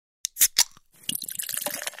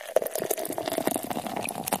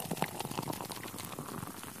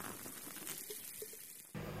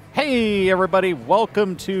Hey, everybody.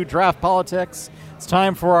 Welcome to Draft Politics. It's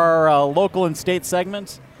time for our local and state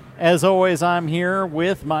segment. As always, I'm here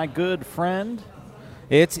with my good friend.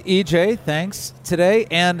 It's EJ, thanks, today.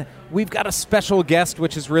 And we've got a special guest,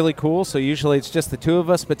 which is really cool. So usually it's just the two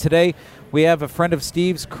of us. But today we have a friend of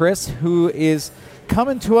Steve's, Chris, who is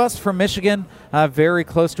coming to us from Michigan, very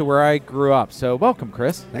close to where I grew up. So welcome,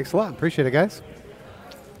 Chris. Thanks a lot. Appreciate it, guys.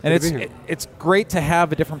 And it's great to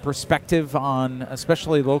have a different perspective on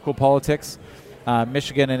especially local politics.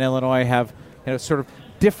 Michigan and Illinois have sort of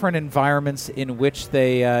different environments in which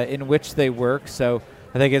they work. So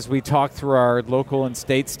I think as we talk through our local and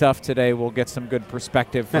state stuff today, we'll get some good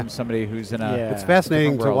perspective from somebody who's in a It's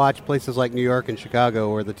fascinating to watch places like New York and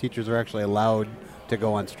Chicago where the teachers are actually allowed to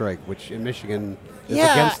go on strike, which in Michigan is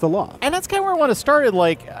against the law. And that's kind of where I want to start.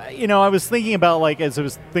 I was thinking about, as I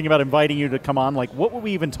was thinking about inviting you to come on, what would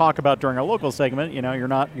we even talk about during our local segment? You're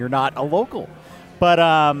not a local. But,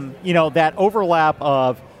 that overlap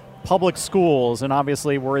of public schools, and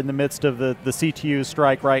obviously we're in the midst of the CTU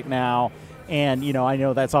strike right now. And, I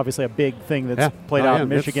know that's obviously a big thing that's played out in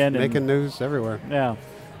Michigan. It's making news everywhere. Yeah.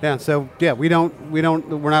 Yeah, so, we're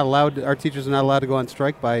not allowed, our teachers are not allowed to go on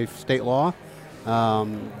strike by state law.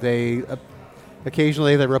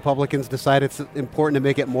 Occasionally the Republicans decide it's important to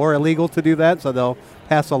make it more illegal to do that, so they'll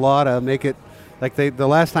pass a law to make it, the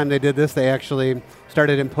last time they did this, they actually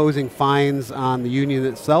started imposing fines on the union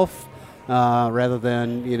itself rather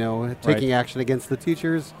than, taking action against the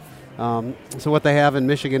teachers. So what they have in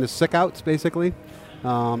Michigan is sick-outs, basically,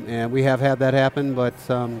 and we have had that happen, but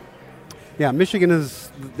the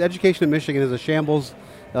education in Michigan is a shambles.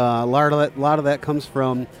 A lot of that comes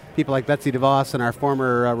from people like Betsy DeVos and our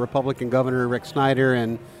former Republican governor, Rick Snyder,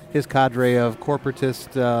 and his cadre of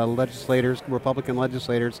corporatist Republican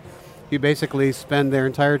legislators, who basically spend their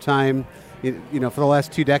entire time, for the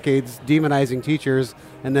last 2 decades, demonizing teachers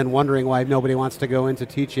and then wondering why nobody wants to go into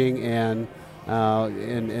teaching and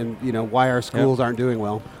why our schools aren't doing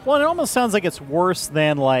well. Well, it almost sounds like it's worse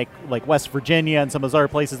than like West Virginia and some of those other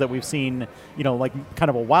places that we've seen, kind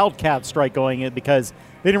of a wildcat strike going in, because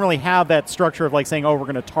they didn't really have that structure of saying, oh, we're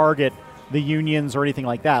going to target the unions or anything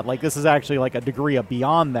like that. This is actually a degree of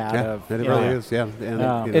beyond that. Yeah, it really is, yeah.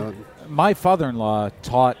 And my father-in-law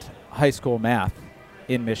taught high school math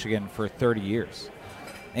in Michigan for 30 years.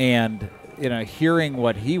 And, hearing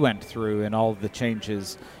what he went through and all of the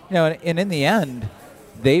changes, and in the end,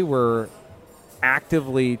 they were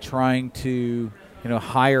actively trying to,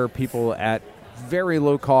 hire people at very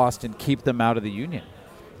low cost and keep them out of the union.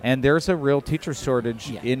 And there's a real teacher shortage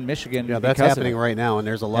in Michigan. Yeah, that's happening right now, and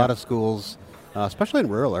there's a lot of schools, especially in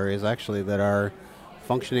rural areas, actually, that are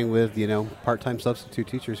functioning with, part-time substitute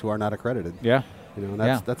teachers who are not accredited. Yeah.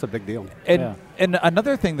 That's a big deal. And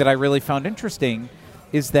another thing that I really found interesting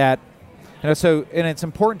is that, and it's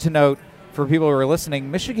important to note for people who are listening,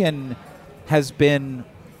 Michigan has been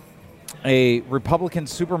a Republican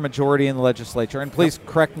supermajority in the legislature, and please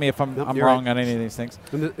correct me if I'm wrong on any of these things.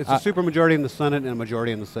 It's a supermajority in the Senate and a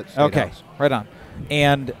majority in the state House. Right on.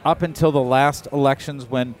 And up until the last elections,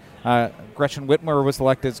 when Gretchen Whitmer was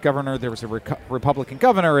elected as governor, there was a Republican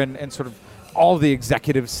governor, and sort of all the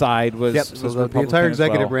executive side was so the entire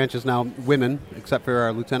executive branch is now women, except for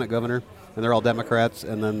our lieutenant governor, and they're all Democrats,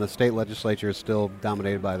 and then the state legislature is still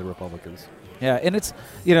dominated by the Republicans. Yeah, and it's,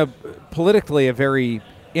 politically a very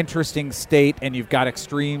interesting state, and you've got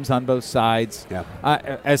extremes on both sides,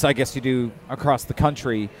 as I guess you do across the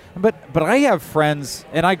country. But I have friends,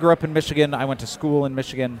 and I grew up in Michigan. I went to school in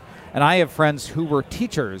Michigan, and I have friends who were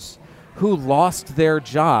teachers who lost their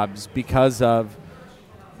jobs because of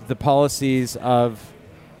the policies of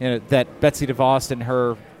that Betsy DeVos and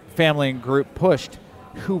her family and group pushed,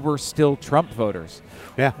 who were still Trump voters.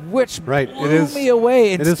 Yeah, which blew me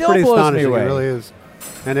away. It still pretty blows astonishing. me away. It really is.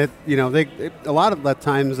 And a lot of the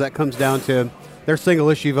times that comes down to they're single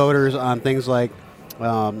issue voters on things like,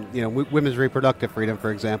 women's reproductive freedom,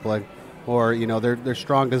 for example, or their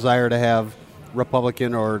strong desire to have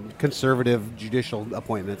Republican or conservative judicial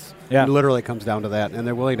appointments. Yeah. It literally comes down to that, and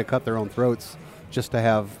they're willing to cut their own throats just to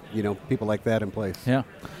have people like that in place. Yeah,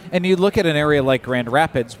 and you look at an area like Grand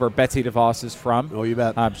Rapids, where Betsy DeVos is from. Oh, you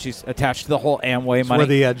bet. She's attached to the whole Amway money. Where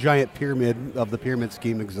the giant pyramid of the pyramid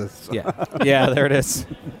scheme exists. Yeah, there it is.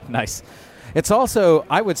 Nice. It's also,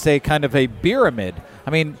 I would say, kind of a beeramid. I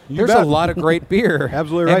mean, there's a lot of great beer.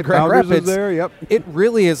 Absolutely right. In Grand Founders Rapids. is there. Yep. It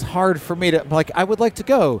really is hard for me to I would like to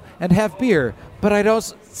go and have beer, but I don't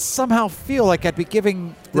somehow feel like I'd be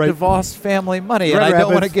giving the DeVos family money, and I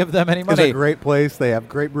don't want to give them any money. It's a great place. They have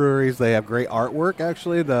great breweries. They have great artwork.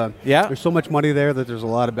 Actually, there's so much money there that there's a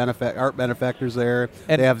lot of art benefactors there.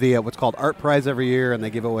 And they have the what's called Art Prize every year, and they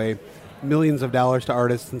give away millions of dollars to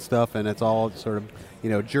artists and stuff, and it's all sort of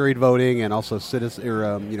juried voting and also citizen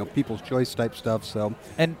or people's choice type stuff. So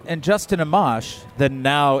and Justin Amash, the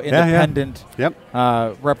now independent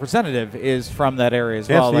representative, is from that area as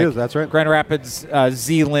well. Yes, he is. That's right. Grand Rapids,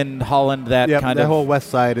 Zeeland, Holland, that kind the of whole west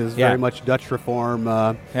side is very much Dutch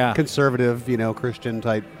Reform, conservative, Christian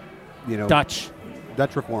type, Dutch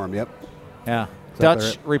Reform. Yep. Yeah.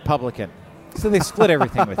 Dutch Republican. So they split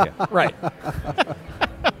everything with you. Right.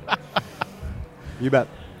 You bet.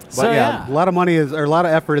 But a lot of money a lot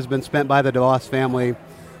of effort has been spent by the DeVos family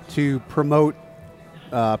to promote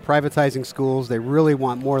privatizing schools. They really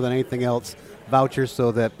want more than anything else vouchers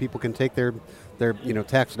so that people can take their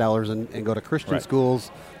tax dollars and go to Christian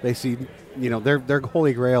schools. They see their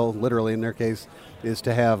holy grail, literally in their case, is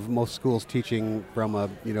to have most schools teaching from a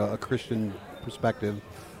Christian perspective.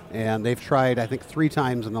 And they've tried, I think, 3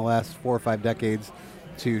 times in the last 4 or 5 decades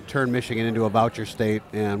to turn Michigan into a voucher state,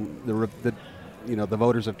 and the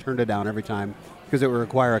voters have turned it down every time because it would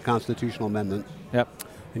require a constitutional amendment. Yep.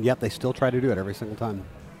 And yet they still try to do it every single time.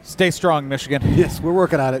 Stay strong, Michigan. Yes, we're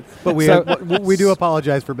working on it. But we do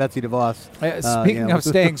apologize for Betsy DeVos. Speaking of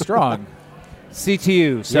staying strong,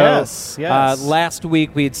 CTU. So yes. Last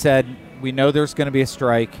week we had said we know there's going to be a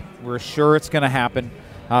strike. We're sure it's going to happen.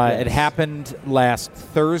 It happened last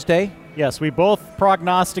Thursday. Yes, we both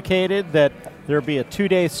prognosticated that there would be a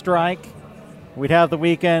 2-day strike. We'd have the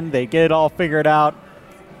weekend. They'd get it all figured out.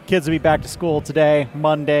 Kids would be back to school today,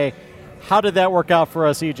 Monday. How did that work out for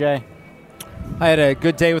us, EJ? I had a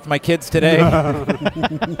good day with my kids today. I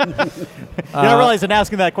realized in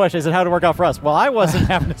asking that question, I said, how did it work out for us? Well, I wasn't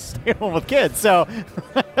having to stay home with kids, so.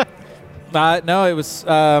 No, it was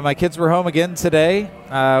my kids were home again today.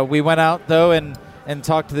 We went out, though, and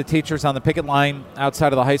talked to the teachers on the picket line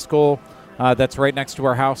outside of the high school that's right next to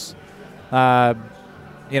our house.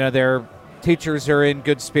 Their teachers are in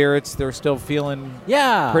good spirits. They're still feeling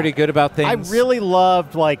pretty good about things. I really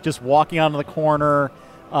loved just walking onto the corner.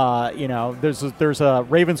 There's a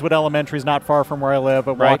Ravenswood Elementary is not far from where I live,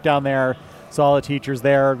 but walk down there, saw the teachers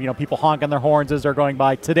there, people honking their horns as they're going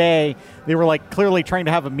by. Today, they were clearly trying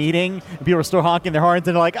to have a meeting, and people were still honking their horns,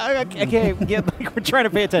 and they're like, okay, we're trying to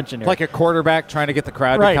pay attention here. Like a quarterback trying to get the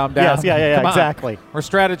crowd to calm down. Yes, exactly. We're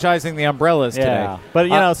strategizing the umbrellas today. But,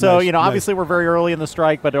 obviously we're very early in the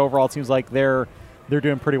strike, but overall it seems like they're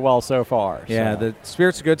doing pretty well so far. Yeah, the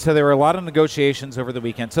spirits are good. So there were a lot of negotiations over the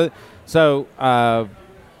weekend. So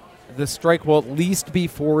the strike will at least be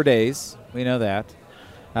 4 days. We know that.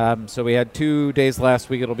 So we had 2 days last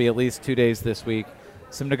week. It'll be at least 2 days this week.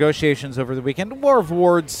 Some negotiations over the weekend. War of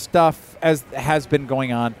Words stuff as has been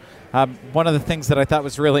going on. One of the things that I thought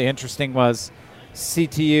was really interesting was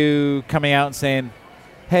CTU coming out and saying,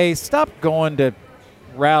 hey, stop going to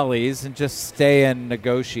rallies and just stay and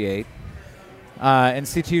negotiate. And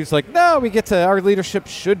CTU's like, no, our leadership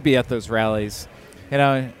should be at those rallies.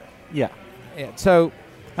 Yeah. So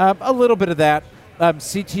a little bit of that.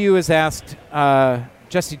 CTU has asked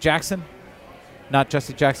Jesse Jackson, not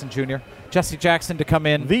Jesse Jackson Jr., Jesse Jackson to come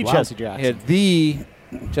in. Jesse Jackson. The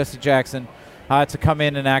Jesse Jackson to come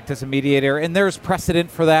in and act as a mediator. And there's precedent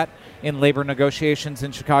for that in labor negotiations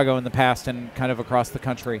in Chicago in the past and kind of across the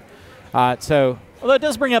country. Well, that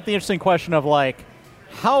does bring up the interesting question of,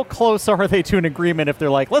 how close are they to an agreement if they're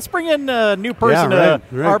like, let's bring in a new person to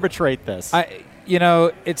arbitrate this?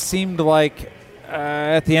 It seemed like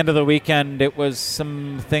at the end of the weekend, it was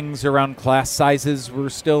some things around class sizes were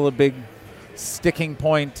still a big sticking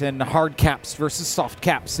point, and hard caps versus soft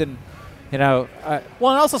caps, and well, it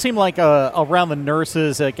also seemed like around the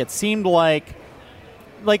nurses, it seemed like,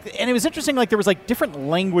 and it was interesting. There was different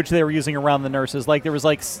language they were using around the nurses. There was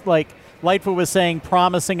Lightfoot was saying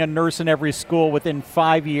promising a nurse in every school within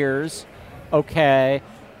 5 years, okay,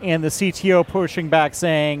 and the CTO pushing back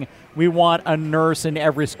saying we want a nurse in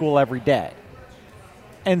every school every day.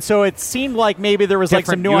 And so it seemed like maybe there was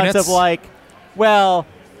some nuance units of well,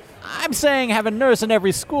 I'm saying have a nurse in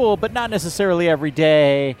every school, but not necessarily every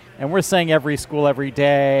day. And we're saying every school every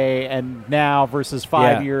day, and now versus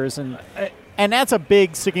 5 years, and that's a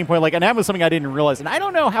big sticking point. And that was something I didn't realize. And I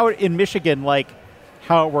don't know how in Michigan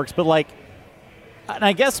how it works, but and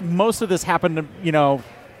I guess most of this happened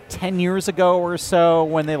 10 years ago or so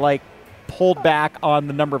when they pulled back on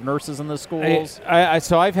the number of nurses in the schools.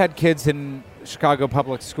 So I've had kids in Chicago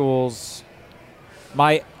public schools.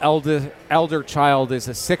 My elder child is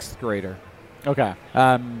a 6th grader. Okay.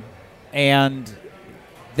 And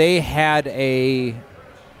they had a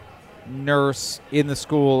nurse in the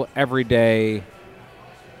school every day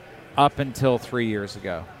up until 3 years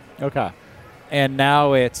ago. Okay. And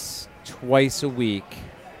now it's twice a week.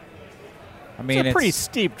 I mean, it's a pretty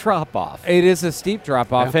steep drop-off. It is a steep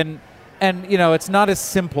drop-off. Yeah. And And it's not as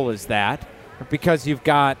simple as that, because you've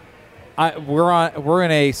got we're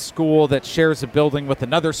in a school that shares a building with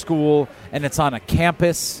another school, and it's on a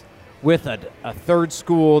campus with a third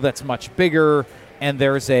school that's much bigger, and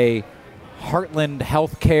there's a Heartland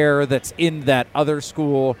Healthcare that's in that other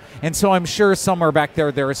school. And so I'm sure somewhere back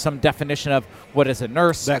there is some definition of what is a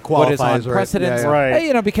nurse, that qualifies, what is on precedence. Right.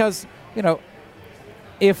 Hey, because,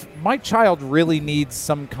 if my child really needs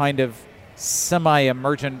some kind of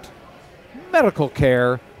semi-emergent medical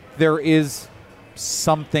care, there is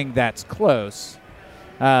something that's close.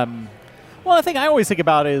 Well, the thing I always think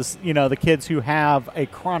about is, the kids who have a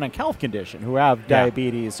chronic health condition, who have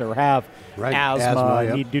diabetes or have asthma,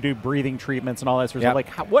 yep. need to do breathing treatments and all that sort of stuff. Like,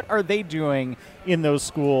 what are they doing in those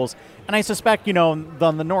schools? And I suspect, on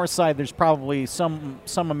the north side, there's probably some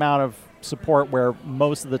amount of support where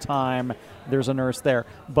most of the time there's a nurse there.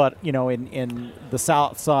 But, in the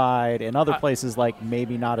south side and other places, like,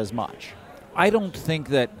 maybe not as much. I don't think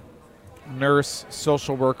that nurse,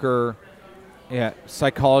 social worker,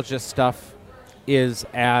 psychologist stuff is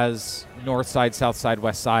as north side, south side,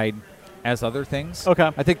 west side as other things.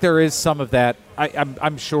 Okay. I think there is some of that.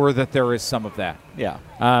 I'm sure that there is some of that. Yeah.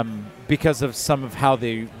 Because of some of how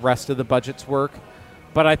the rest of the budgets work.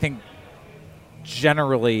 But I think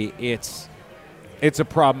generally it's a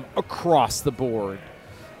problem across the board.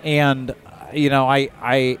 And,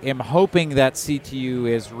 I am hoping that CTU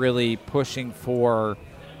is really pushing for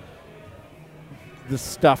the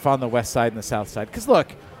stuff on the west side and the south side. Because,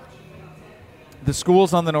 look, the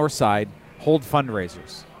schools on the north side hold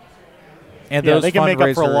fundraisers. And those they can make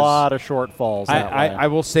up for a lot of shortfalls. I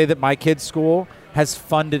will say that my kid's school has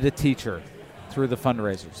funded a teacher through the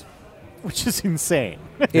fundraisers. Which is insane.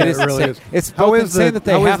 It is really insane. is. It's both insane that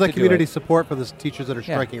they have to do it. How is the community support for the teachers that are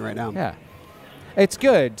striking right now? Yeah. It's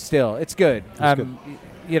good still. It's good.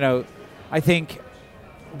 Good. I think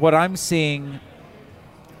what I'm seeing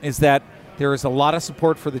is that there is a lot of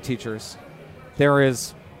support for the teachers. There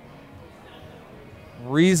is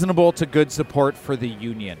reasonable to good support for the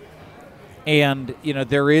union. And,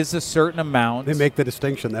 there is a certain amount. They make the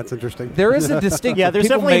distinction. That's interesting. There is a distinction. Yeah, there's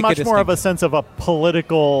People definitely make much more of a sense of a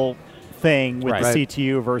political thing with Right. the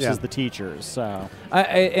CTU versus the teachers. So,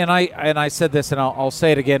 I said this, and I'll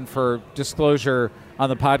say it again for disclosure on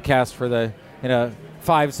the podcast for the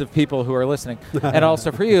fives of people who are listening, and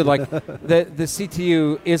also for you. Like the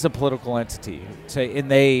CTU is a political entity, and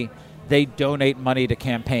they donate money to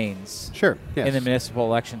campaigns. Sure. Yes. In the municipal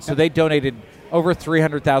election, so they donated over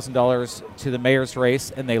 $300,000 to the mayor's race,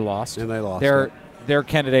 and they lost. Their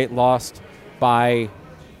candidate lost by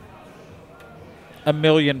 1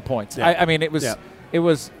 million points. Yeah. I mean, it was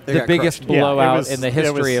the biggest crushed. blowout in the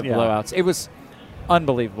history of blowouts. It was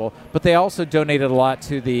unbelievable. But they also donated a lot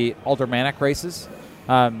to the aldermanic races,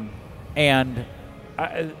 and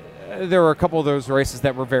there were a couple of those races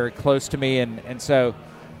that were very close to me, and so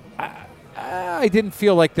I didn't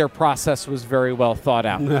feel like their process was very well thought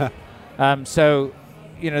out. So,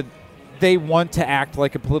 they want to act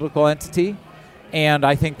like a political entity, and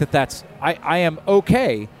I think that's I am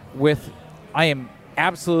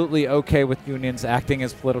absolutely okay with unions acting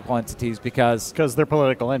as political entities because they're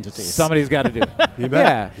political entities. Somebody's got to do it. You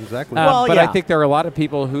bet. Yeah, Exactly. But I think there are a lot of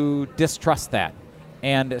people who distrust that,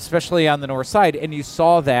 and especially on the north side. And you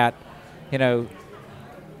saw that, in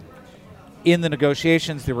the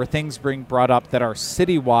negotiations, there were things being brought up that are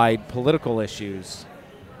citywide political issues.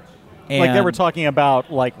 Like they were talking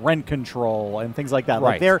about like rent control and things like that.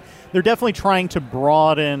 Right. Like they're definitely trying to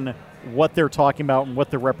broaden what they're talking about and what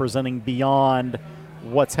they're representing beyond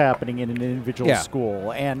what's happening in an individual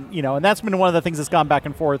school. And and that's been one of the things that's gone back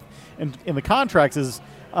and forth in the contracts is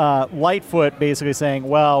Lightfoot basically saying,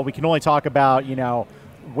 well, we can only talk about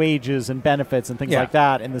wages and benefits and things like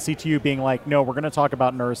that, and the CTU being like, no, we're going to talk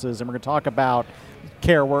about nurses and we're going to talk about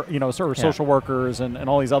care work, social workers and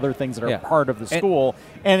all these other things that are part of the school,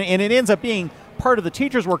 and it ends up being part of the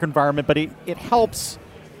teachers' work environment, but it helps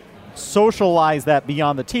socialize that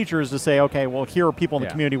beyond the teachers to say, okay, well, here are people in the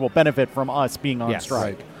community will benefit from us being on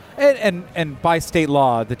strike. Right. And by state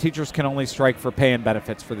law, the teachers can only strike for pay and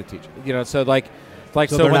benefits for the teacher. So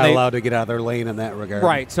so they're when not allowed to get out of their lane in that regard.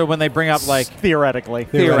 Right. So when they bring up theoretically.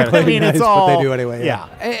 I mean, it's nice, all but they do anyway. Yeah.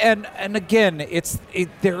 And again,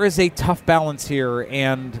 there is a tough balance here,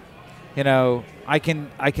 and I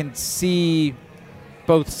can see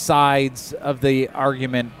both sides of the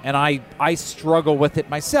argument, and I struggle with it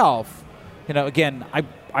myself. Again,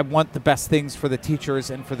 I want the best things for the teachers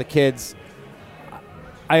and for the kids.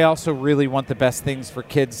 I also really want the best things for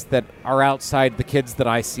kids that are outside the kids that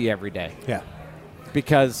I see every day. Yeah.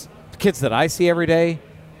 Because the kids that I see every day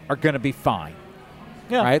are going to be fine.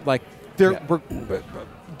 Yeah. Right? Like they're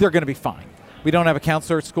going to be fine. We don't have a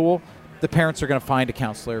counselor at school. The parents are going to find a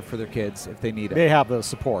counselor for their kids if they need it. They have the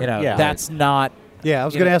support. That's not. Yeah, I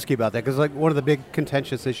was going to ask you about that because like one of the big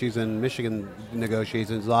contentious issues in Michigan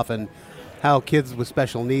negotiations is often how kids with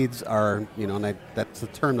special needs are, and that's a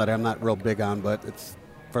term that I'm not real big on, but it's,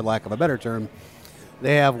 for lack of a better term,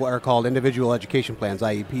 they have what are called individual education plans,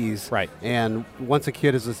 IEPs. Right. And once a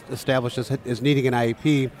kid is established as needing an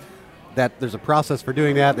IEP, that there's a process for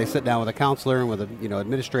doing that. They sit down with a counselor and with a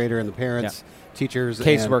administrator and the parents, teachers, and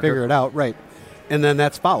figure it out. Right. And then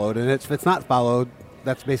that's followed. And if it's not followed,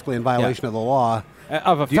 that's basically in violation of the law.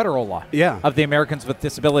 Of a federal law. Yeah. Of the Americans with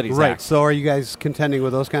Disabilities Right. Act. So are you guys contending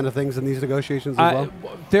with those kind of things in these negotiations as well?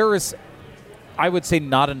 There is, I would say,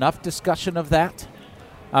 not enough discussion of that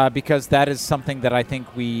because that is something that I think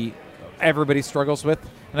everybody struggles with.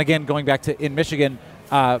 And again, going back to in Michigan,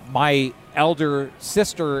 my elder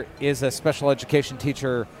sister is a special education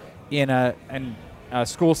teacher in a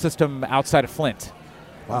school system outside of Flint.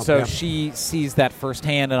 Wow. So she sees that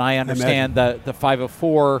firsthand, and I understand the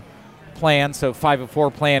 504 plan. So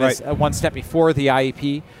 504 plan is one step before the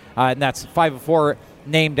IEP, and that's 504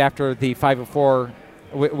 named after the 504,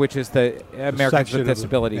 which is the Americans with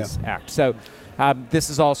Disabilities Act. So this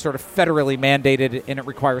is all sort of federally mandated, and it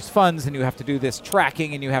requires funds, and you have to do this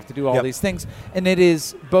tracking, and you have to do all these things. And it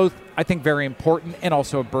is both, I think, very important and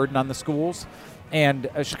also a burden on the schools. And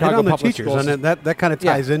Chicago and on Public the teachers, Schools. and that kind of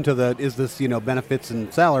ties into is this benefits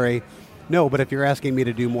and salary? No, but if you're asking me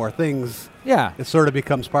to do more things, it sort of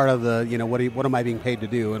becomes part of the what am I being paid to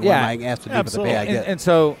do, and what am I asked to do for the pay I get? And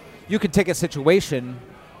so you could take a situation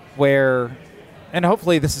where, and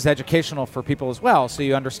hopefully this is educational for people as well, so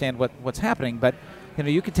you understand what's happening. But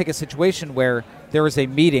you could take a situation where there is a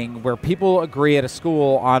meeting where people agree at a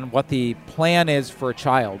school on what the plan is for a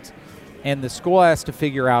child. And the school has to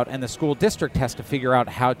figure out, and the school district has to figure out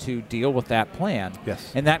how to deal with that plan.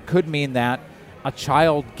 Yes. And that could mean that a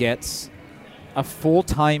child gets a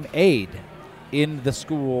full-time aide in the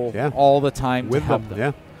school all the time with to help them.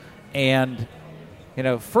 Yeah. And,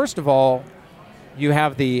 first of all, you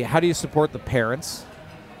have how do you support the parents?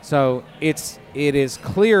 So it is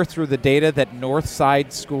clear through the data that North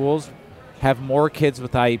Side schools have more kids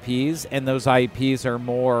with IEPs, and those IEPs are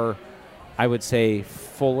more, I would say,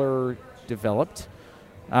 fuller developed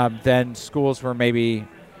than schools where maybe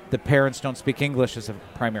the parents don't speak English as a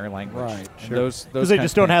primary language. Right, sure. Those they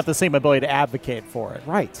just don't have the same ability to advocate for it.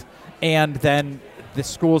 Right. And then the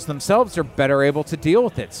schools themselves are better able to deal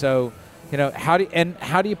with it. So, how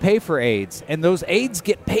do you pay for aides? And those aides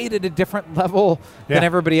get paid at a different level than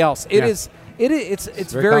everybody else. It's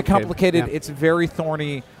very complicated. Yeah. It's very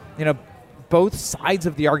thorny. Both sides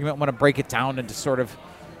of the argument want to break it down into sort of,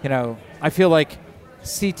 I feel like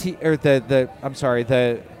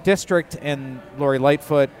the district and Lori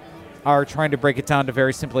Lightfoot are trying to break it down to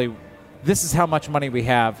very simply, this is how much money we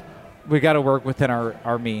have. We got to work within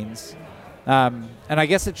our means. And I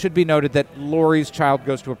guess it should be noted that Lori's child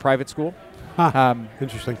goes to a private school.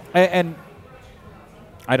 Interesting. And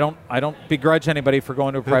I don't begrudge anybody for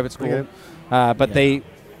going to a private school, but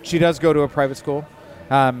she does go to a private school.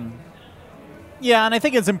 Yeah, and I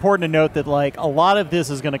think it's important to note that a lot of this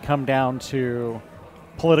is going to come down to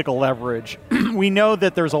political leverage. We know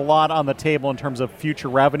that there's a lot on the table in terms of future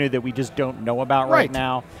revenue that we just don't know about right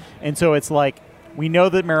now. And so it's we know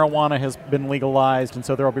that marijuana has been legalized, and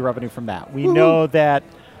so there will be revenue from that. We know that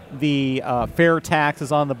the fair tax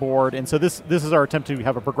is on the board, and so this is our attempt to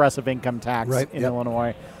have a progressive income tax in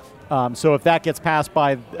Illinois. So if that gets passed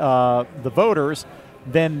by the voters,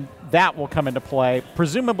 then that will come into play.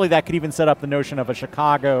 Presumably that could even set up the notion of a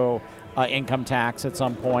Chicago income tax at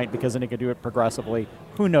some point, because then it could do it progressively.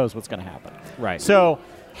 Who knows what's going to happen? Right. So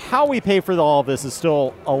how we pay for all of this is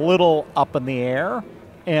still a little up in the air.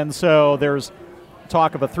 And so there's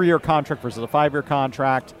talk of a 3-year contract versus a 5-year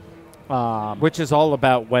contract. Which is all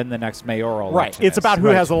about when the next mayoral election It's is. about who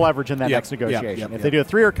has the leverage in that next negotiation. If they do a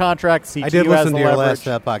 3-year contract, CTU I did has listen the to your leverage.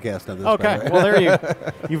 last podcast on this. Okay, well, there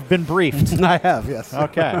you've been briefed. I have, yes.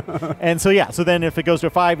 Okay. And so, so then if it goes to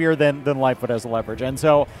a 5-year, then Lightfoot has the leverage. And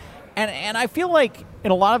so, and I feel like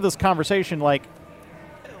in a lot of this conversation,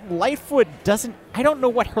 Lightfoot I don't know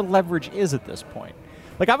what her leverage is at this point.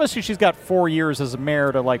 Obviously she's got 4 years as a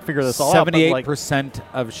mayor to figure this all out. 78%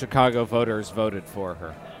 of Chicago voters voted for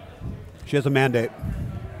her. She has a mandate.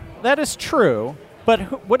 That is true,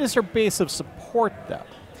 but what is her base of support, though?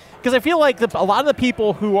 Because I feel like a lot of the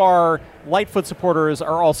people who are Lightfoot supporters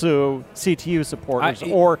are also CTU supporters,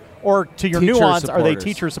 or to your nuance, are they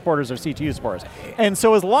teacher supporters or CTU supporters? And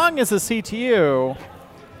so as long as the CTU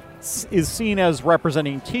is seen as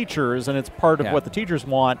representing teachers and it's part of what the teachers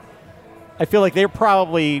want, I feel like they're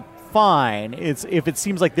probably fine. It's if it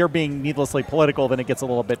seems like they're being needlessly political, then it gets a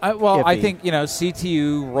little bit well, iffy. I think,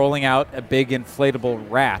 CTU rolling out a big inflatable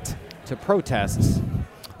rat to protests.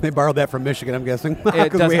 They borrowed that from Michigan, I'm guessing.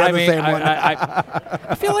 It does, we had I the mean, same one.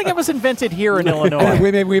 I feel like it was invented here in Illinois.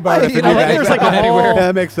 we borrowed it from I you think guys. there's like a whole. Yeah,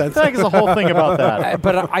 that makes sense. I think there's a whole thing about that.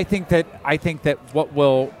 But I think that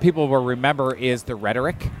what people will remember is the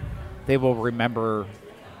rhetoric. They will remember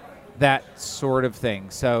that sort of thing.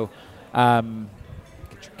 So, get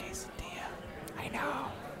your quesadilla. I know.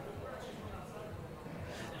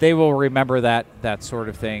 They will remember that sort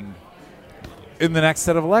of thing in the next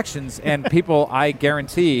set of elections, and people, I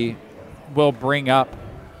guarantee, will bring up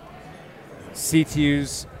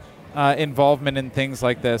CTU's involvement in things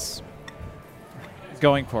like this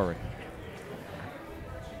going forward.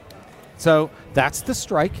 So that's the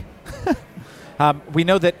strike. We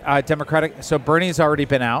know that Democratic, so Bernie's already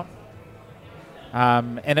been out,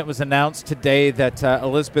 and it was announced today that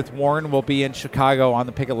Elizabeth Warren will be in Chicago on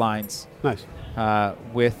the picket lines. Nice.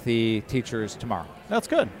 With the teachers tomorrow. That's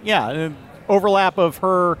good. Yeah, an overlap of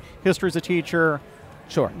her history as a teacher.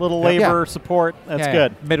 Sure. Little labor support. That's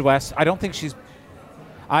good. Midwest. I don't think she's.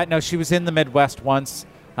 No, she was in the Midwest once.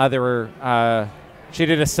 She did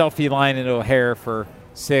a selfie line in O'Hare for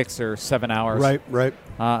 6 or 7 hours. Right.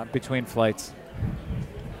 Between flights.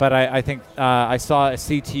 But I think I saw a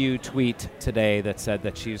CTU tweet today that said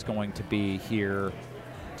that she's going to be here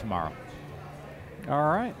tomorrow. All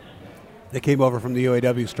right. They came over from the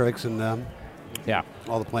UAW strikes and Yeah.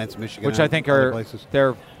 all the plants in Michigan. Which I think other are places.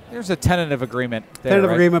 there's a tentative agreement there, Tentative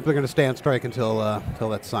right? agreement, they're going to stay on strike until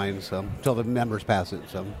that's signed, so until the members pass it.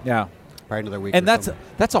 So Yeah. probably another week. And or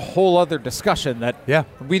that's a whole other discussion that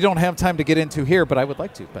we don't have time to get into here, but I would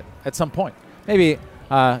like to, but at some point. Maybe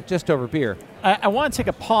just over beer. I want to take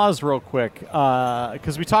a pause real quick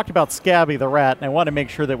because we talked about Scabby the Rat, and I want to make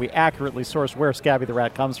sure that we accurately source where Scabby the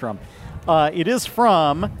Rat comes from. It is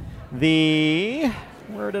from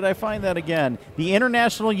where did I find that again? The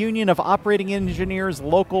International Union of Operating Engineers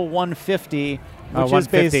Local 150, which is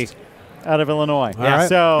based out of Illinois. All right.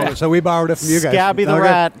 So we borrowed it from you guys. Scabby the Okay.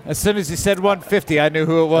 Rat. As soon as you said 150, I knew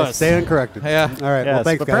who it was. Staying corrected. Yeah. All right. Yes, Well,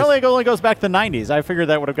 thanks, but guys. apparently it only goes back to the 90s. I figured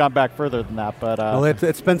that would have gone back further than that. But Well,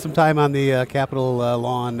 it's spent some time on the Capitol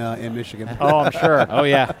lawn in Michigan. oh, I'm sure. Oh,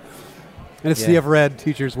 yeah. And a sea of red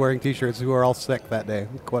teachers wearing T-shirts who are all sick that day,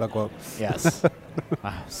 quote unquote. Yes.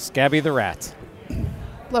 Scabby the Rat.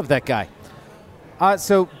 Love that guy.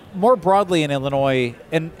 So more broadly in Illinois,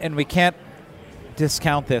 and we can't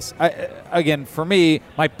discount this. Again, for me,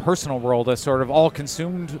 my personal world is sort of all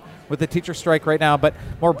consumed with the teacher strike right now, but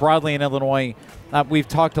more broadly in Illinois, we've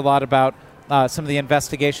talked a lot about some of the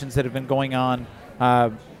investigations that have been going on.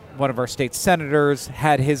 One of our state senators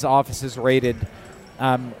had his offices raided.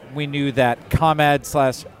 We knew that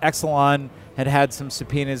ComEd/Exelon had some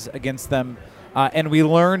subpoenas against them. And we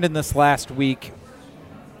learned in this last week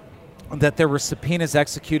that there were subpoenas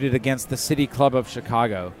executed against the City Club of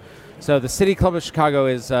Chicago. So the City Club of Chicago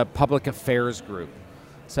is a public affairs group.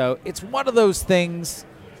 So it's one of those things,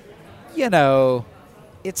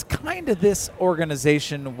 it's kind of this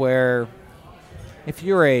organization where if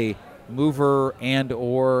you're a mover and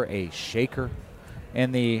or a shaker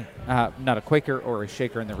in the, not a Quaker or a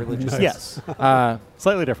shaker in the religious Yes.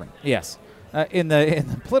 Slightly different. Yes. In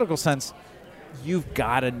the political sense, you've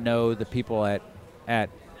got to know the people at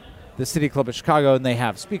the City Club of Chicago, and they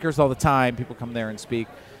have speakers all the time. People come there and speak.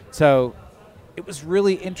 So it was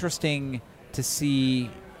really interesting to see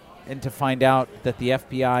and to find out that the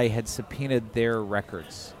FBI had subpoenaed their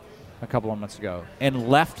records a couple of months ago and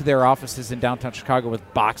left their offices in downtown Chicago with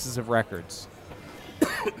boxes of records.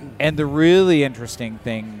 And the really interesting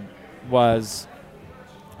thing was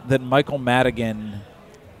that Michael Madigan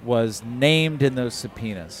was named in those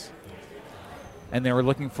subpoenas. And they were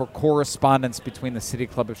looking for correspondence between the City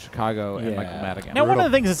Club of Chicago and Michael Madigan. Now, one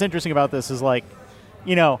of the things that's interesting about this is,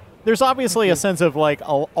 there's obviously a sense of,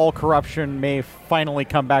 all corruption may finally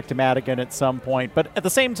come back to Madigan at some point. But at the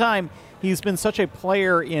same time, he's been such a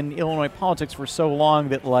player in Illinois politics for so long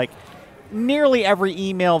that, nearly every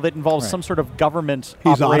email that involves some sort of government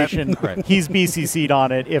operation, he's BCC'd on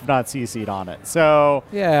it, if not CC'd on it. So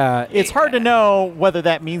it's hard to know whether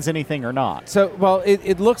that means anything or not. So,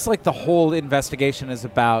 it looks like the whole investigation is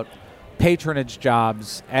about patronage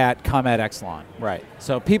jobs at ComEd Exelon. Right.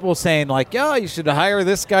 So people saying you should hire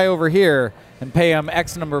this guy over here and pay him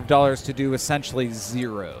X number of dollars to do essentially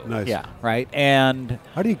zero. Nice. Yeah. Right. And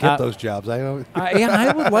how do you get those jobs? I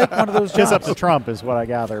would like one of those jobs. Just up to Trump is what I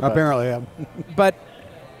gather. Apparently, yeah. But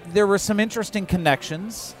there were some interesting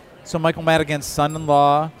connections. So Michael Madigan's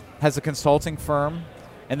son-in-law has a consulting firm,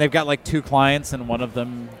 and they've got 2 clients, and one of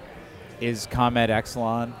them is ComEd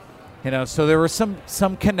Exelon. So there were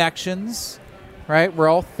some connections, right? We're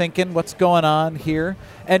all thinking what's going on here,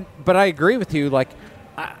 but I agree with you. Like,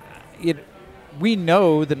 we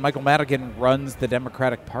know that Michael Madigan runs the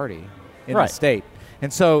Democratic Party in the state,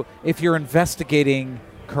 and so if you're investigating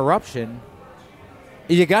corruption,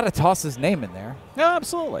 you got to toss his name in there. No,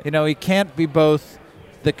 absolutely. He can't be both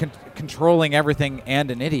the controlling everything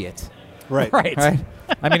and an idiot. Right.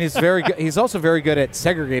 I mean, he's very good. He's also very good at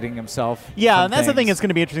segregating himself. Yeah, and that's the thing that's going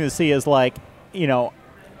to be interesting to see is, like,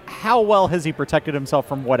 how well has he protected himself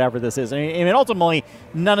from whatever this is? I mean, ultimately,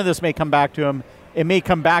 none of this may come back to him. It may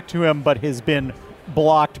come back to him, but has been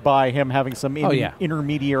blocked by him having some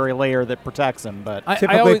intermediary layer that protects him. But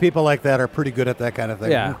typically, people like that are pretty good at that kind of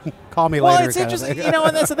thing. Yeah. Call me later. Well, it's interesting,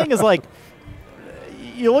 and that's the thing is, like,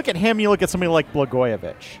 you look at him, you look at somebody like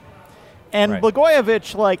Blagojevich. And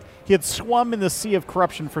Blagojevich, like, he had swum in the sea of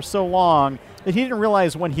corruption for so long that he didn't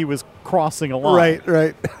realize when he was crossing a line.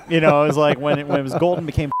 Right. It was like when it was golden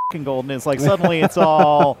became f***ing golden. It's like suddenly it's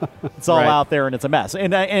all out there and it's a mess.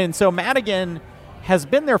 And so Madigan has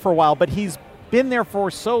been there for a while, but he's been there for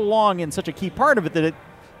so long and such a key part of it that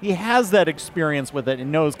he has that experience with it and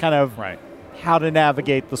knows kind of how to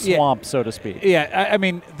navigate the swamp, so to speak. Yeah, I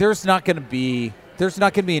mean, there's not going to be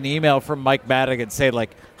an email from Mike Madigan say,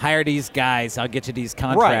 like, hire these guys, I'll get you these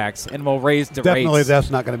contracts, and we'll raise the rates. Definitely that's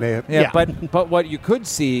not going to be it. Yeah. But what you could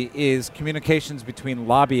see is communications between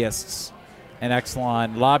lobbyists and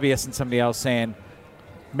Exelon, lobbyists and somebody else saying,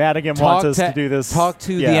 Madigan wants us to do this. Talk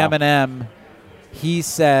to the M&M. He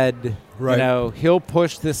said, he'll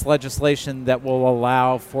push this legislation that will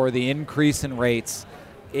allow for the increase in rates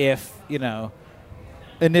if, initials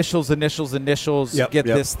get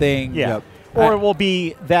this thing. Yeah. Or it will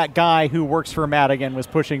be that guy who works for Madigan was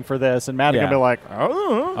pushing for this, and Madigan will be like,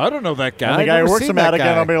 oh. I don't know that guy. And the guy who works for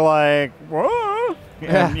Madigan will be like, whoa.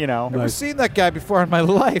 And, Never seen that guy before in my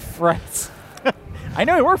life. Right. I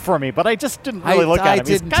know he worked for me, but I just didn't really look at him.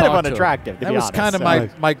 He's kind of unattractive, to be honest. That was kind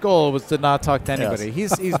of my goal, was to not talk to anybody.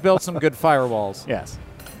 Yes. He's built some good firewalls. Yes.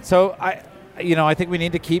 So I think we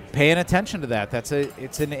need to keep paying attention to that.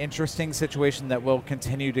 It's an interesting situation that will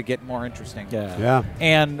continue to get more interesting. Yeah.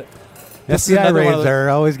 And FBI raids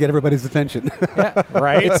always get everybody's attention.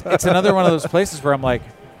 Right. It's another one of those places where I'm like,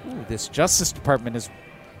 ooh, this Justice Department is,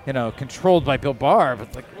 controlled by Bill Barr,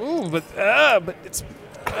 but like, ooh, but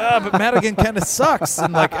Madigan kind of sucks,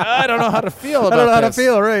 and like, I don't know how to feel about this. I don't know how to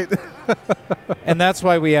feel, right? And that's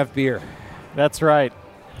why we have beer. That's right.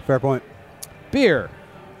 Fair point. Beer.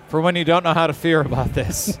 For when you don't know how to fear about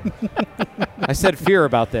this. I said fear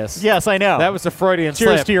about this. Yes, I know. That was a Freudian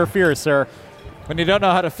Cheers slip. to your fears, sir. When you don't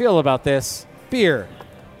know how to feel about this, beer.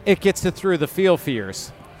 It gets you through the feel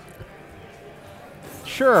fears.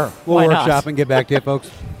 Sure. We'll why workshop not? and get back to you,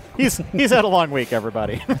 folks. He's had a long week,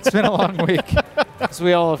 everybody. It's been a long week. As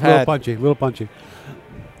we all have A had. little punchy.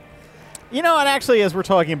 And actually, as we're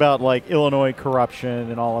talking about, like, Illinois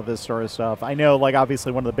corruption and all of this sort of stuff, I know, like,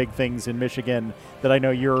 obviously one of the big things in Michigan that I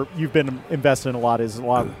know you've been invested in a lot is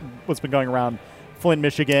what's been going around Flint,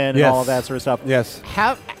 Michigan, and all of that sort of stuff. Yes.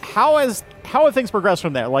 How have things progressed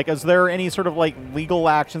from there? Like, is there any sort of, like, legal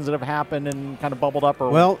actions that have happened and kind of bubbled up? Or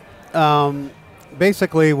Well,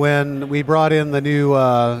 basically, when we brought in the new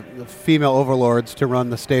female overlords to run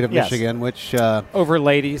the state of Michigan, which over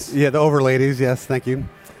ladies. Yeah, the overladies. Yes, thank you.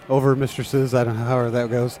 Over mistresses. I don't know how that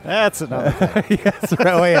goes. That's another. Yes.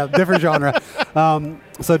 Oh yeah, different genre.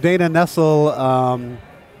 So Dana Nessel.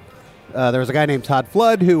 There was a guy named Todd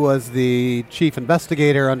Flood who was the chief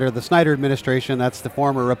investigator under the Snyder administration. That's the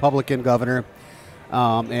former Republican governor.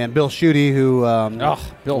 And Bill Schuette, who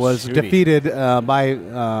was defeated by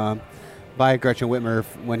Gretchen Whitmer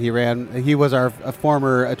when he ran. He was a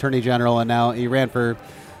former attorney general, and now he ran for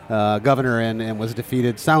governor and was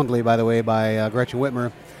defeated soundly, by the way, by Gretchen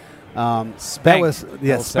Whitmer. Spanked. That was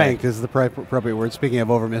spanked is the appropriate word. Speaking of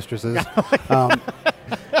overmistresses.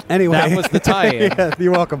 Anyway, that was the tie-in. Yeah,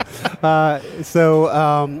 you're welcome.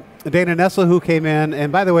 So Dana Nessel, who came in,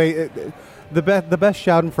 and by the way, the best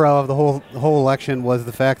schadenfreude of the whole election was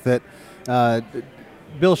the fact that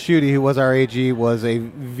Bill Schuette, who was our AG, was a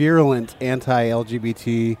virulent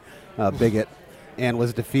anti-LGBT bigot and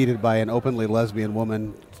was defeated by an openly lesbian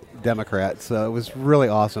woman Democrat. So it was really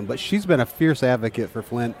awesome. But she's been a fierce advocate for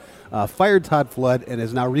Flint, fired Todd Flood, and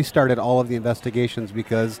has now restarted all of the investigations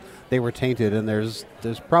because they were tainted. And there's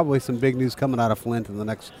probably some big news coming out of Flint in the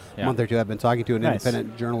next month or two. I've been talking to an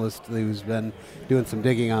independent journalist who's been doing some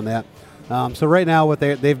digging on that. So right now,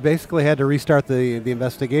 they've basically had to restart the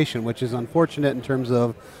investigation, which is unfortunate in terms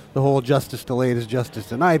of the whole justice delayed is justice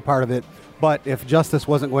denied part of it. But if justice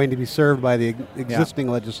wasn't going to be served by the existing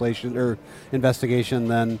legislation or investigation,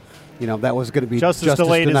 then that was going to be justice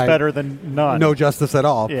delayed denied. is better than none. No justice at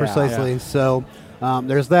all, precisely. Yeah. So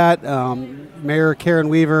there's that. Mayor Karen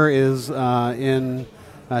Weaver is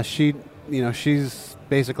she's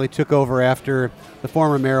basically took over after the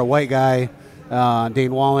former mayor, a white guy,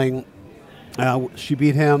 Dane Walling. She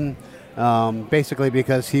beat him basically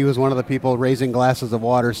because he was one of the people raising glasses of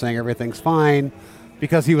water saying everything's fine,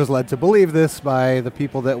 because he was led to believe this by the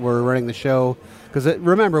people that were running the show. Because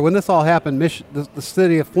remember, when this all happened, the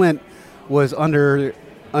city of Flint was under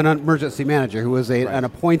an emergency manager who was an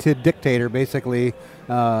appointed dictator, basically.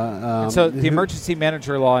 So the emergency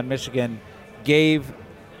manager law in Michigan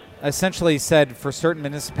essentially said for certain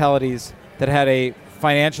municipalities that had a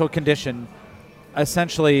financial condition,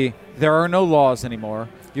 essentially there are no laws anymore.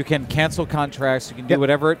 You can cancel contracts. You can do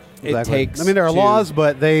whatever it takes. I mean, there are laws,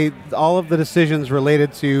 but all of the decisions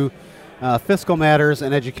related to fiscal matters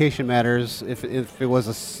and education matters, if it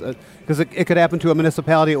was because it could happen to a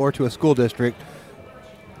municipality or to a school district.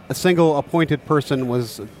 A single appointed person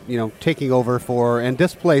was, taking over for and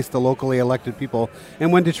displaced the locally elected people.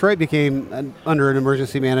 And when Detroit became under an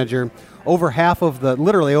emergency manager,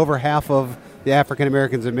 literally over half of the African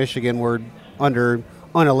Americans in Michigan were under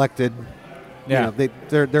unelected. Yeah.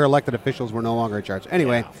 Their elected officials were no longer in charge.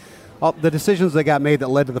 Anyway, all the decisions that got made that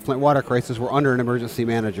led to the Flint water crisis were under an emergency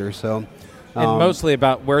manager. So, and mostly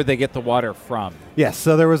about where they get the water from. Yes.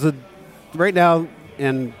 So there was right now,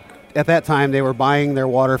 and at that time they were buying their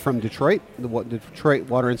water from Detroit, the Detroit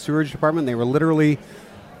Water and Sewerage Department. They were literally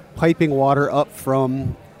piping water up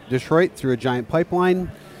from Detroit through a giant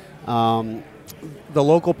pipeline. The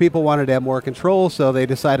local people wanted to have more control, so they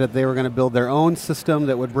decided they were going to build their own system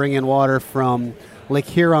that would bring in water from Lake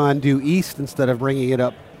Huron due east instead of bringing it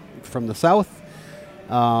up from the south.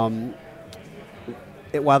 While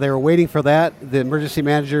they were waiting for that, the emergency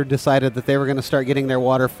manager decided that they were going to start getting their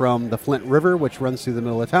water from the Flint River, which runs through the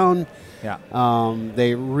middle of town. Yeah.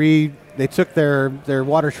 They took their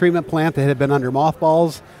water treatment plant that had been under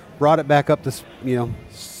mothballs, brought it back up to,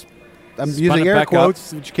 I'm using air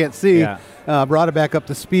quotes, which you can't see. Yeah. Brought it back up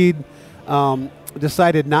to speed.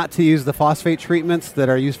 Decided not to use the phosphate treatments that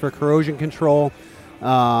are used for corrosion control.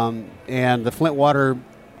 And the Flint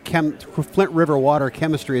River water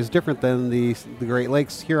chemistry is different than the Great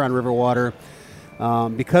Lakes Huron River water.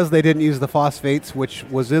 Because they didn't use the phosphates, which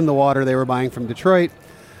was in the water they were buying from Detroit,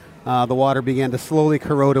 the water began to slowly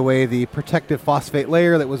corrode away the protective phosphate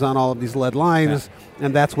layer that was on all of these lead lines,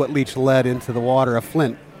 and that's what leached lead into the water of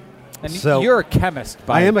Flint. And you're a chemist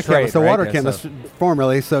by I am a trade, chemist, a right? water chemist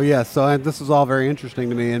formerly. So yes, this is all very interesting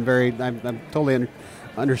to me and I'm totally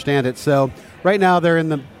understand it. So right now they're at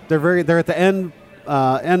the end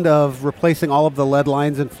of replacing all of the lead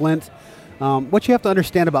lines in Flint. What you have to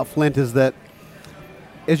understand about Flint is that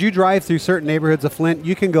as you drive through certain neighborhoods of Flint,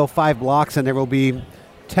 you can go 5 blocks and there will be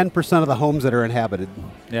 10% of the homes that are inhabited.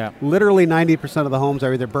 Yeah. Literally 90% of the homes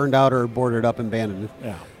are either burned out or boarded up and abandoned.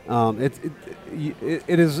 Yeah.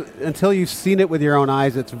 It is, until you've seen it with your own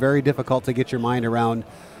eyes, it's very difficult to get your mind around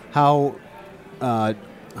how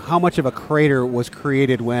much of a crater was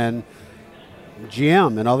created when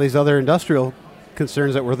GM and all these other industrial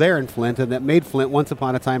concerns that were there in Flint and that made Flint once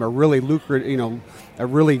upon a time a really lucrative, a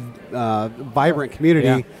really vibrant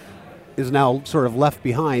community is now sort of left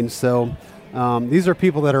behind. So these are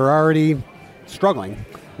people that are already struggling.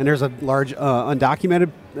 And there's a large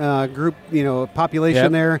undocumented group,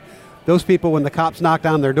 population there. Those people, when the cops knocked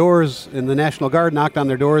on their doors and the National Guard knocked on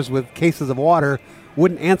their doors with cases of water,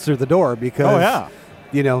 wouldn't answer the door because,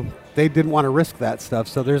 they didn't want to risk that stuff.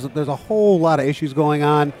 So there's a whole lot of issues going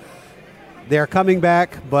on. They're coming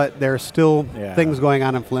back, but there's still things going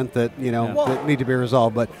on in Flint that, that need to be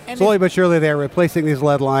resolved. But slowly but surely they're replacing these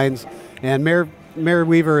lead lines. And Mayor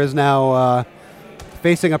Weaver is now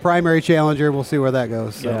facing a primary challenger. We'll see where that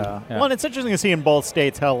goes. So. Yeah. Well, and it's interesting to see in both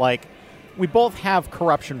states how, we both have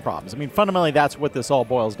corruption problems. I mean, fundamentally, that's what this all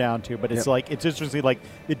boils down to. But it's it's interesting,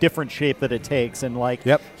 the different shape that it takes. And,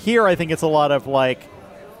 here, I think it's a lot of,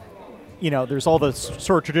 there's all the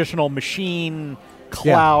sort of traditional machine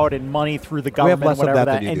cloud and money through the government and whatever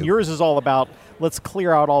that. And yours is all about, let's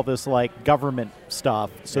clear out all this, government stuff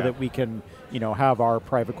so that we can, have our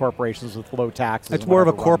private corporations with low taxes. It's more of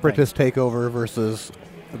a corporatist takeover versus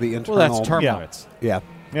the internal. Well, that's term limits. Yeah.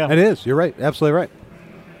 It is. You're right. Absolutely right.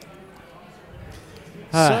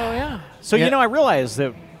 So, I realized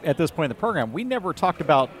that at this point in the program, we never talked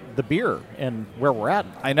about the beer and where we're at.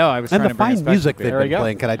 I know. I was trying to bring fine music they've been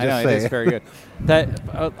playing. Can I just say? It is very good. That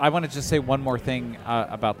I want to just say one more thing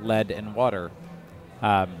about lead and water.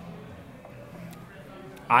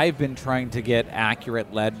 I've been trying to get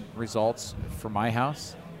accurate lead results for my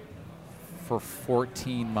house for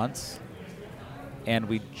 14 months, and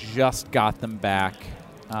we just got them back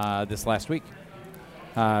this last week.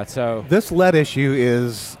 So this lead issue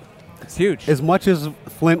is it's huge. As much as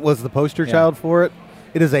Flint was the poster child for it,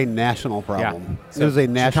 it is a national problem. Yeah. So it is a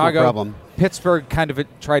national Chicago, problem. Pittsburgh kind of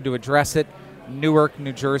tried to address it. Newark,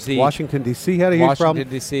 New Jersey. Washington, D.C. had a huge problem.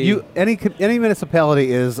 D.C. Any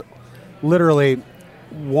municipality is literally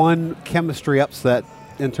one chemistry upset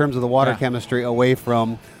in terms of the water chemistry away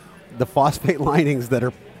from the phosphate linings that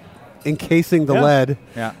are encasing the lead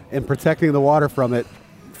and protecting the water from it.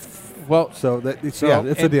 Well, it's a deal.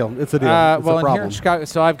 It's a deal. It's well, a problem. Here in Chicago,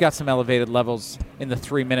 so I've got some elevated levels in the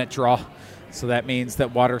 3-minute draw. So that means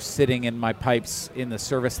that water's sitting in my pipes in the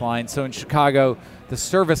service line. So in Chicago, the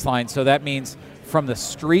service line, so that means from the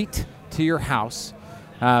street to your house,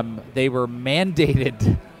 they were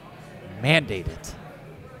mandated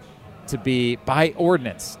to be, by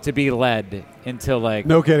ordinance, to be lead until like...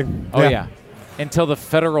 No kidding. Oh, yeah. Until the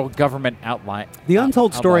federal government outline. The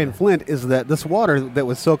untold story in Flint is that this water that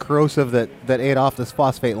was so corrosive that ate off this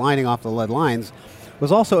phosphate lining off the lead lines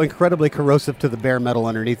was also incredibly corrosive to the bare metal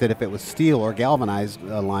underneath it if it was steel or galvanized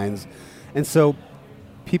lines. And so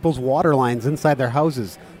people's water lines inside their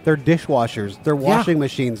houses, their dishwashers, their washing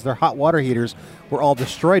machines, their hot water heaters were all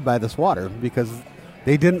destroyed by this water because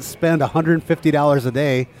they didn't spend $150 a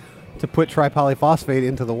day to put tripolyphosphate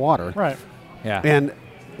into the water. Right. Yeah. And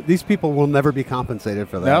these people will never be compensated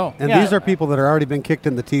for that. No. And these are people that are already been kicked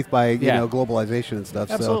in the teeth by globalization and stuff.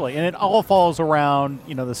 Absolutely. And it all falls around,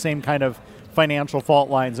 the same kind of financial fault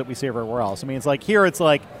lines that we see everywhere else. I mean, it's like here it's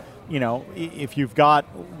like, if you've got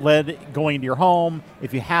lead going into your home,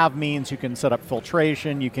 if you have means, you can set up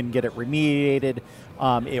filtration, you can get it remediated,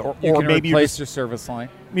 or maybe replace your service line.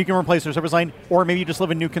 You can replace your service line, or maybe you just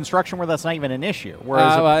live in new construction where that's not even an issue.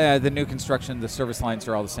 Whereas the new construction, the service lines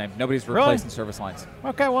are all the same. Nobody's replacing service lines.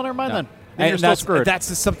 Okay, well, never mind then. And you're still screwed. That's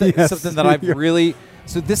something that I've really.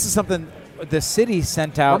 So this is something the city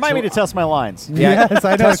sent out. Remind me to test my lines. Yeah, yes,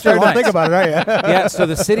 I know. Think about it, right? Yeah. So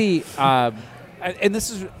the city, and this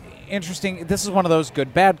is interesting. This is one of those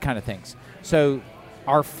good bad kind of things. So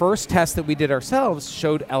our first test that we did ourselves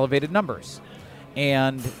showed elevated numbers.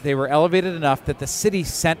 And they were elevated enough that the city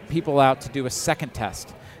sent people out to do a second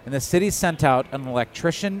test. And the city sent out an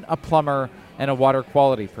electrician, a plumber, and a water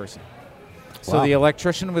quality person. So the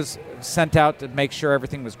electrician was sent out to make sure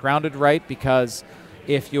everything was grounded right, because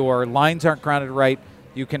if your lines aren't grounded right,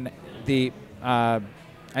 you can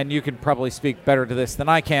and you can probably speak better to this than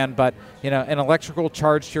I can, but an electrical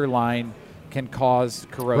charge to your line can cause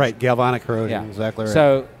corrosion. Right, galvanic corrosion, exactly right.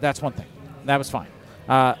 So that's one thing. That was fine.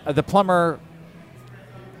 The plumber,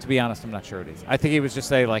 to be honest, I'm not sure it is. I think he was just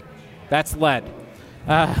saying, like, that's lead.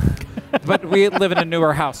 But we live in a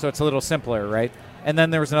newer house, so it's a little simpler, right? And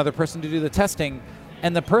then there was another person to do the testing.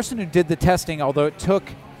 And the person who did the testing, although it took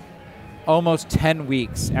almost 10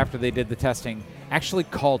 weeks after they did the testing, actually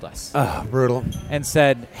called us. Brutal. And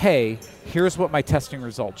said, hey, here's what my testing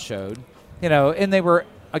results showed. And they were,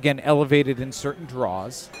 again, elevated in certain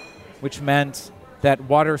draws, which meant that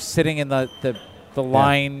water sitting in the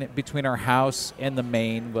line between our house and the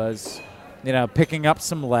main was, picking up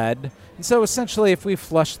some lead. And so essentially, if we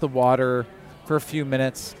flush the water for a few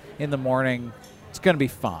minutes in the morning, it's going to be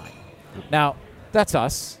fine. Now, that's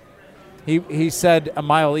us. He said a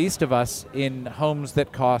mile east of us, in homes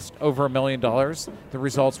that cost over $1 million, the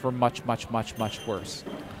results were much, much, much, much worse.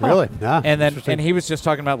 Really? Yeah. And he was just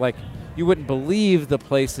talking about, like, you wouldn't believe the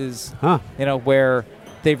places, where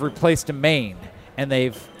they've replaced a main and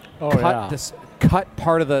they've cut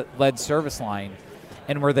part of the lead service line,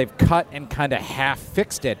 and where they've cut and kind of half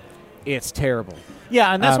fixed it, it's terrible.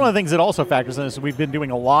 Yeah, and that's one of the things that also factors in is we've been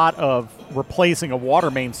doing a lot of replacing of water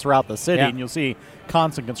mains throughout the city, and you'll see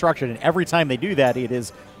constant construction. And every time they do that, it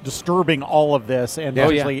is disturbing all of this and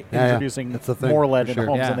obviously introducing more lead into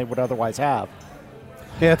homes than they would otherwise have.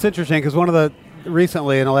 Yeah, it's interesting because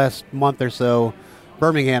recently in the last month or so,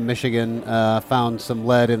 Birmingham, Michigan found some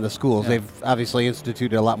lead in the schools. Yeah. They've obviously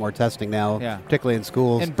instituted a lot more testing now, particularly in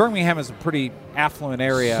schools. And Birmingham is a pretty affluent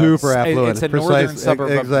area. Super affluent. It's a northern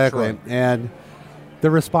suburb of Detroit. And the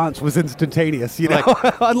response was instantaneous,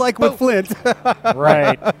 unlike with Flint.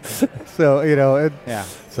 Right. So,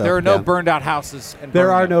 So, there are no burned out houses in Birmingham.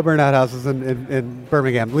 There are no burned out houses in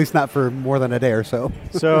Birmingham, at least not for more than a day or so.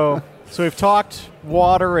 So we've talked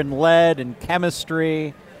water and lead and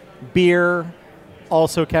chemistry, beer,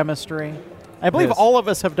 also chemistry. I believe all of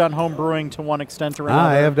us have done home brewing to one extent or another.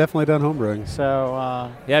 I have definitely done home brewing. So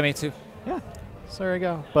yeah, me too. Yeah, so there you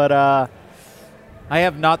go. But I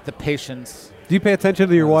have not the patience Do you pay attention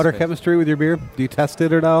to your water space. chemistry with your beer? Do you test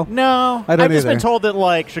it or no? No, I don't I've just either. been told that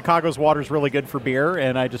like Chicago's water is really good for beer,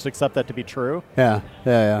 and I just accept that to be true. Yeah.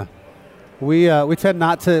 We tend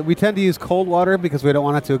not to. We tend to use cold water because we don't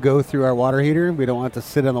want it to go through our water heater. We don't want it to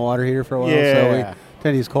sit in the water heater for a while. So we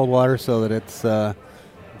tend to use cold water so that it's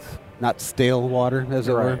not stale water, as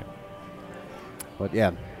it were. But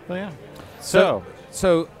yeah. Well, yeah.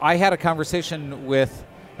 So I had a conversation with,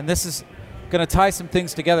 and this is going to tie some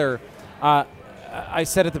things together. I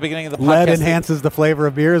said at the beginning of the podcast, lead enhances the flavor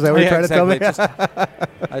of beer. Is that what you're trying to tell me?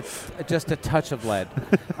 Just a touch of lead.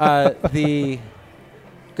 The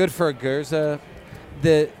good for a Gurza,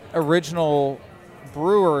 the original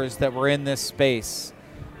brewers that were in this space,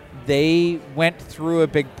 they went through a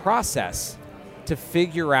big process to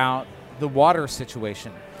figure out the water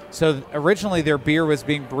situation. So originally their beer was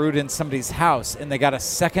being brewed in somebody's house, and they got a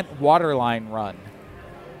second water line run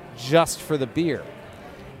just for the beer.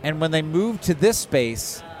 And when they moved to this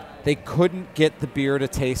space, they couldn't get the beer to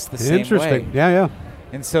taste the same way. Interesting. Yeah.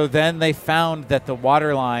 And so then they found that the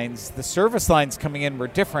water lines, the service lines coming in were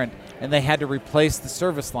different, and they had to replace the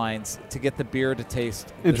service lines to get the beer to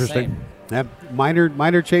taste Interesting. the same. Yeah.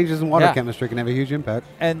 Minor changes in water chemistry can have a huge impact.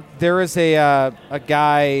 And there is a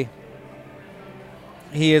guy,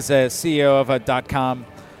 he is a CEO of a .com,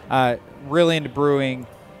 really into brewing,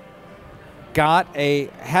 had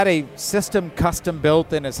a system custom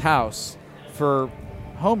built in his house for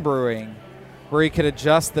home brewing where he could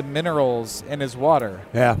adjust the minerals in his water.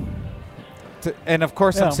 Yeah. And of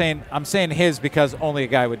course I'm saying his because only a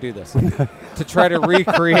guy would do this. To try to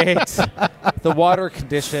recreate the water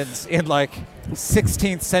conditions in like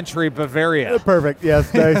 16th century Bavaria. Perfect.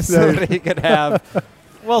 Yes. Nice. So that he could have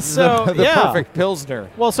the perfect Pilsner.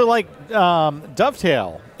 Well, so like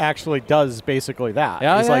Dovetail actually does basically that.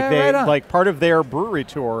 Yeah, it's like they right on. like part of their brewery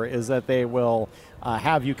tour is that they will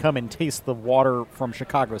have you come and taste the water from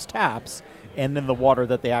Chicago's taps, and then the water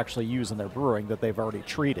that they actually use in their brewing that they've already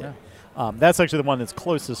treated. Yeah. That's actually the one that's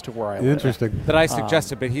closest to where I live. Interesting. That I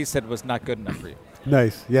suggested, but he said was not good enough for you.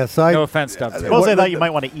 Nice. Yes. No offense, Dovetail. Well, I thought you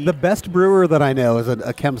might want to eat. The best brewer that I know is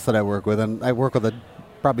a chemist that I work with, and I work with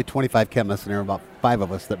probably 25 chemists, and there are about 5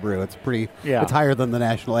 of us that brew. It's pretty. Yeah. It's higher than the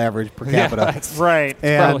national average per capita. Yeah, that's right.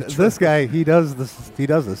 And this guy, he does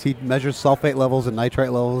this. He measures sulfate levels and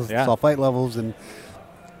nitrite levels, sulfite levels, and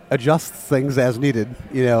adjusts things as needed.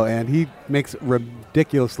 And he makes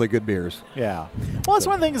ridiculously good beers. Yeah. Well, that's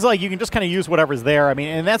one of the things. Like you can just kind of use whatever's there. I mean,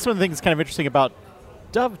 and that's one of the things kind of interesting about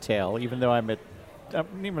Dovetail. Even though I'm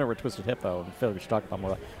even over Twisted Hippo, and Phil, we should talk about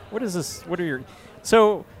more. What is this? What are your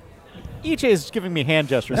EJ is giving me hand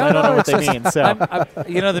gestures. I don't know what they mean. So,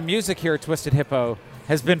 the music here at Twisted Hippo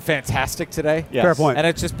has been fantastic today. Yes. Fair point. And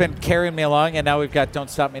it's just been carrying me along, and now we've got Don't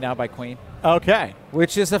Stop Me Now by Queen. Okay.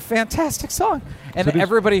 Which is a fantastic song. And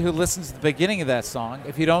everybody who listens to the beginning of that song,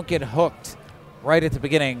 if you don't get hooked right at the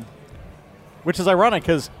beginning. Which is ironic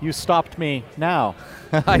because you stopped me now.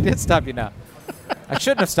 I did stop you now. I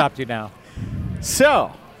shouldn't have stopped you now.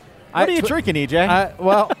 So, what are you drinking, EJ?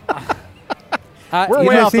 We're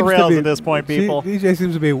way off the rails at this point, people. DJ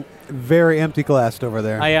seems to be very empty glassed over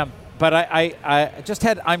there. I am. But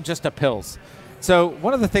I'm just a Pils. So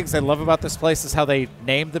one of the things I love about this place is how they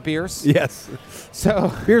name the beers. Yes.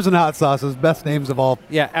 So beers and hot sauces, best names of all.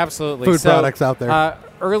 Yeah, absolutely. Food products out there.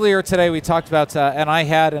 Earlier today we talked about, and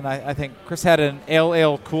I think Chris had an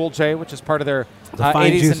Ale Cool J, which is part of their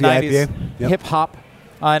 80s and 90s hip hop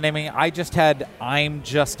naming. I just had I'm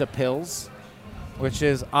Just a Pils, which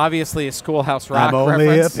is obviously a Schoolhouse Rock I'm only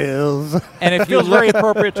reference. a Pils. And if you very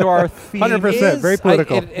appropriate to our theme. 100%, very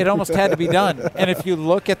political. It almost had to be done. And if you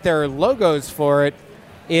look at their logos for it,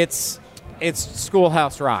 it's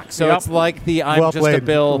Schoolhouse Rock. So it's like the I'm Just a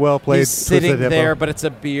Bill. Well played. He's sitting Twisted there, Hippo. but it's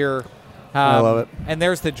a beer. I love it. And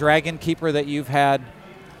there's the Dragon Keeper that you've had.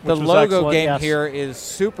 The Which was logo excellent, game yes. here is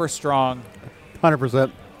super strong.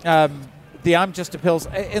 100%. The I'm Just a Pils.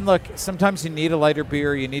 And look, sometimes you need a lighter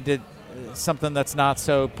beer. You need something that's not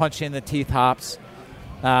so punchy in the teeth hops.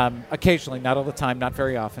 Occasionally, not all the time, not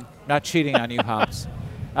very often. Not cheating on you, hops.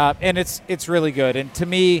 And it's really good. And to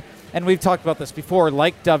me, and we've talked about this before,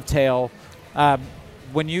 like Dovetail,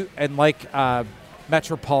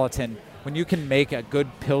 Metropolitan, when you can make a good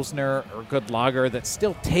Pilsner or good lager that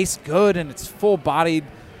still tastes good and it's full-bodied,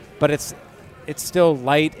 but it's still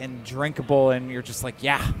light and drinkable, and you're just like,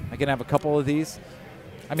 yeah, I can have a couple of these.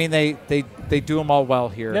 I mean, they do them all well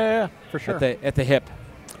here. Yeah, for sure. At the hip.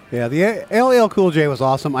 Yeah, the Ale Cool J was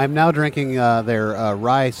awesome. I'm now drinking their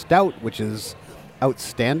Rye Stout, which is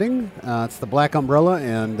outstanding. It's the Black Umbrella,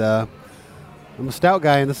 and I'm a stout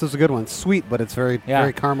guy, and this is a good one. Sweet, but it's very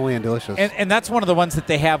caramely and delicious. And that's one of the ones that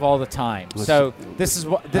they have all the time. So this is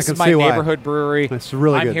my neighborhood brewery. It's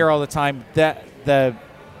really good. I'm here all the time. The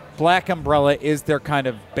Black Umbrella is their kind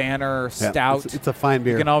of banner stout. It's a fine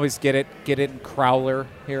beer. You can always get it in Crowler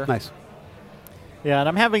here. Nice. Yeah, and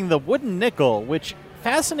I'm having the Wooden Nickel, which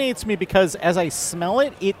fascinates me because as I smell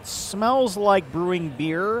it, it smells like brewing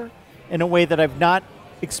beer in a way that I've not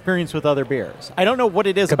experienced with other beers. I don't know what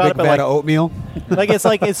it is about it, but like oatmeal.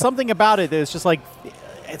 It's something about it that it's just like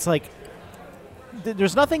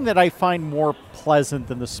there's nothing that I find more pleasant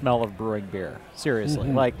than the smell of brewing beer.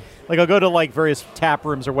 Seriously, like I'll go to like various tap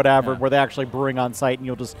rooms or whatever where they're actually brewing on site, and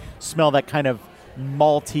you'll just smell that kind of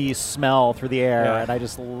malty smell through the air, and I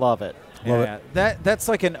just love it. That's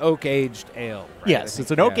like an oak aged ale. Right? Yes,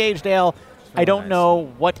 it's an oak aged ale. I don't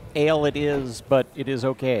know what ale it is, but it is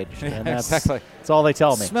oak aged, and that's all they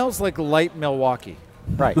tell me. It smells like light Milwaukee.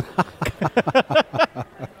 Right.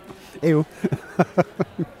 Ew.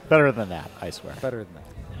 Better than that, I swear. Better than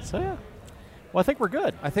that. So yeah. Well, I think we're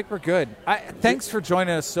good. Thanks for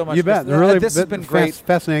joining us so much. You bet. This has been great.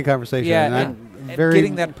 Fascinating conversation. Yeah, and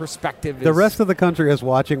getting that perspective. The rest of the country is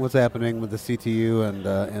watching what's happening with the CTU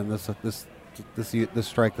and this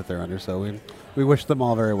strike that they're under. So we wish them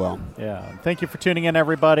all very well. Yeah. Thank you for tuning in,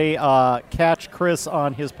 everybody. Catch Chris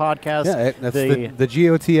on his podcast. Yeah, that's the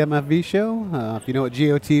GOTMFV show. If you know what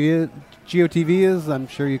GOTV is, I'm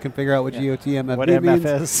sure you can figure out what GOTMFV means.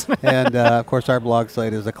 is. And, of course, our blog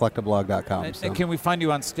site is eclectablog.com. And can we find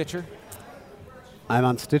you on Stitcher? I'm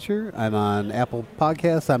on Stitcher. I'm on Apple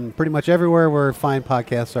Podcasts. I'm pretty much everywhere where fine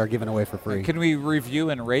podcasts are given away for free. Can we review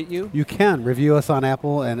and rate you? You can review us on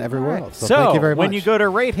Apple and everywhere else. So thank you very much. When you go to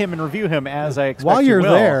rate him and review him, as I expect while you're you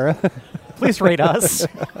will, there, please rate us.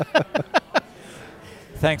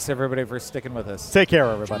 Thanks, everybody, for sticking with us. Take care,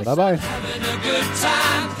 everybody. Bye-bye. Having a good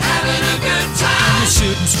time, having a good time. The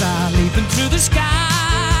shooting star leaping through the sky.